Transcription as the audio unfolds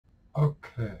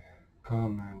Okay,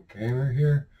 Common Gamer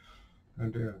here. I'm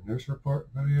gonna do a news report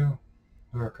video.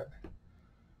 Okay,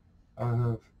 I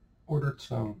have ordered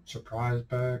some surprise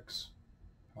bags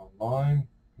online,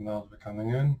 and those will be coming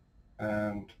in,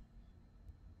 and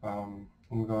I'm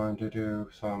going to do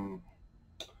some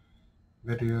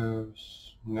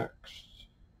videos next.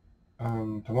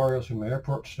 Tomorrow is my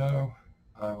airport show.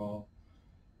 I will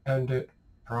end it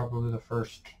probably the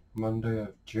first Monday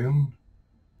of June,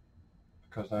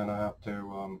 because then I have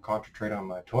to concentrate on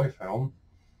my toy film,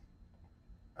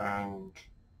 and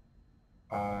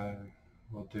I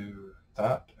will do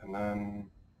that, and then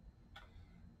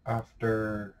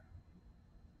after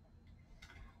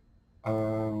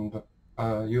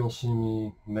you'll see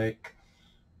me make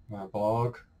my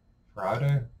blog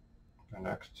Friday, my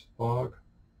next blog,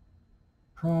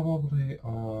 probably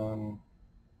on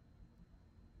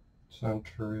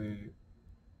Century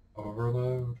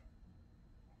Overload,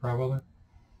 probably,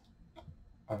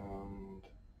 and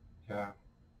yeah,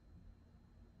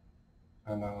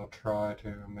 and I'll try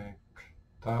to make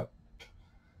that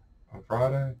on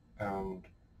Friday, and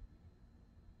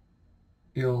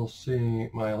you'll see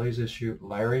my Lazy Shoot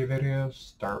Larry videos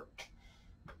start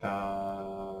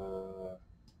the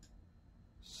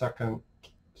second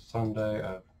Sunday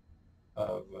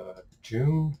of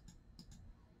June.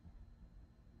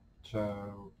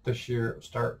 So this year it'll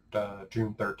start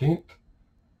June 13th,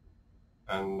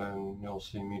 and then you'll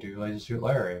see me do Lazy Suit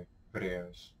Larry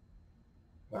videos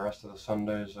the rest of the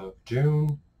Sundays of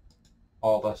June,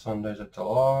 all the Sundays of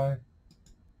July,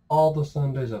 all the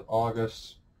Sundays of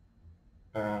August,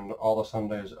 and all the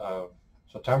Sundays of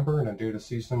September, and then do the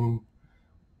season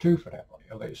 2 finale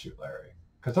of Lazy Suit Larry,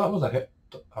 because that was a hit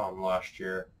last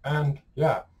year, and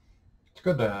yeah, it's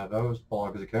good to have those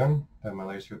blogs again, and my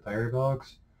Lazy Suit Larry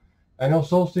blogs. And you'll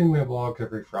still see my blogs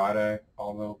every Friday,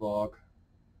 I'll do a blog.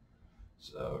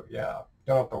 So yeah,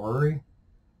 don't have to worry,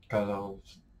 because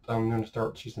I'm going to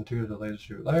start season 2 of the Lazy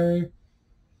Suit Larry.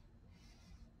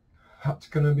 That's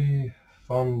going to be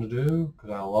fun to do,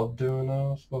 because I love doing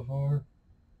those before.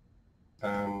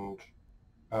 And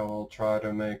I will try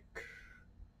to make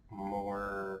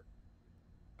more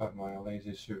of my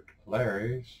Lazy Suit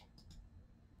Larrys,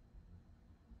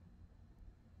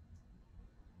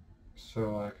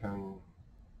 so I can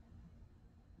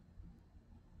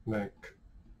make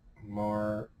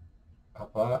more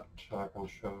of that, so I can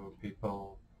show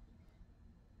people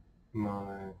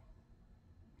my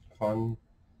fun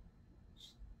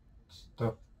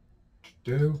stuff to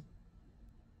do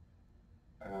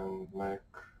and make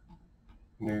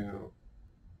new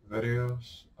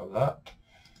videos of that.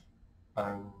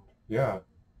 And yeah,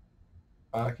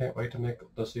 I can't wait to make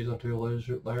the season 2 Lazy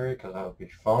Suit Larry, because that would be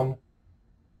fun.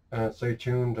 And stay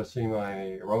tuned to see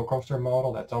my roller coaster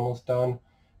model that's almost done.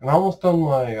 And I almost done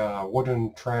my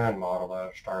wooden tram model that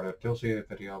I started. You'll see a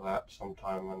video of that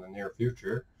sometime in the near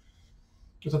future.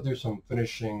 Just have to do some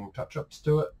finishing touch-ups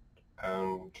to it,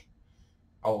 and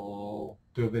I'll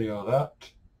do a video of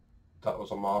that. That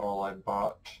was a model I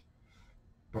bought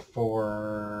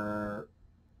before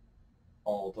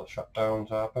all the shutdowns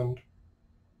happened.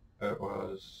 It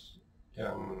was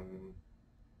in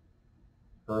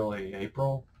early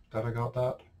April that I got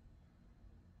that.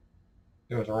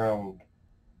 It was around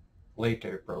late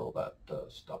April that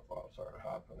stuff started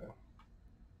happening.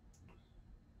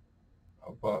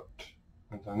 But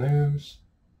in the news,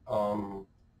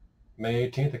 May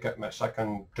 18th I got my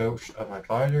second dose of my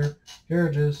Pfizer. Here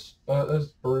it is. It's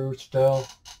bruised still,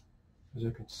 as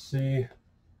you can see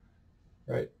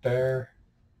right there.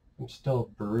 I'm still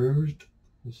bruised,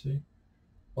 you see?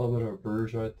 A little bit of a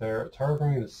bruise right there. It's hard for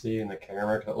me to see in the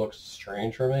camera because it looks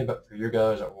strange for me, but for you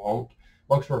guys it won't. It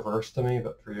looks reversed to me,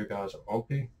 but for you guys it won't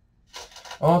be.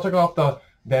 I took off the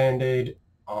Band-Aid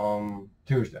on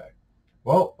Tuesday.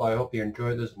 Well, I hope you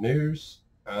enjoyed this news,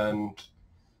 and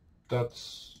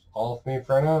that's all for me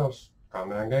for now. It's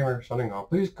Common Gamer signing off.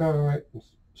 Please comment,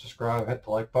 subscribe, hit the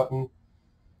like button.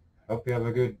 Hope you have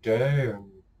a good day and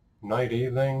night,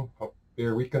 evening. Hope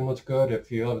your weekend was good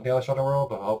if you live in the other side of the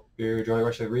world. I hope you enjoy the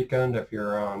rest of the weekend if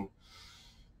you're on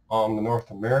the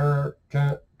North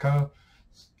America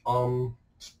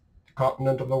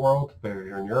continent of the world. If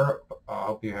you're in Europe, I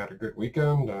hope you had a good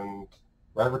weekend, and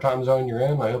whatever time zone you're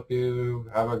in, I hope you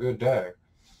have a good day,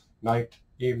 night,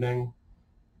 evening,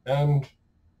 and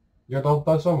you're loved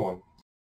by someone.